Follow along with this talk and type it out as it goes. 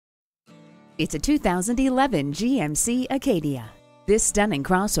It's a 2011 GMC Acadia. This stunning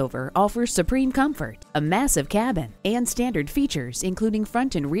crossover offers supreme comfort, a massive cabin, and standard features including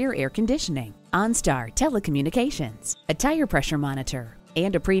front and rear air conditioning, OnStar telecommunications, a tire pressure monitor,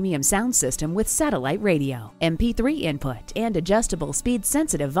 and a premium sound system with satellite radio, MP3 input, and adjustable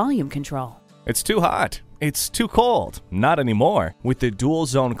speed-sensitive volume control. It's too hot. It's too cold. Not anymore with the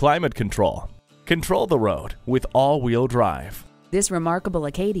dual-zone climate control. Control the road with all-wheel drive. This remarkable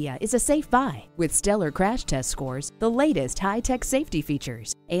Acadia is a safe buy with stellar crash test scores, the latest high-tech safety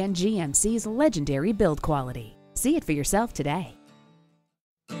features, and GMC's legendary build quality. See it for yourself today.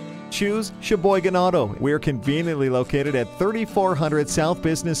 Choose Shebogen Auto. We're conveniently located at 3400 South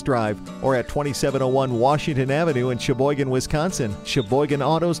Business Drive or at 2701 Washington Avenue in Shebogen, Wisconsin.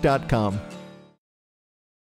 ShebogenAutos.com.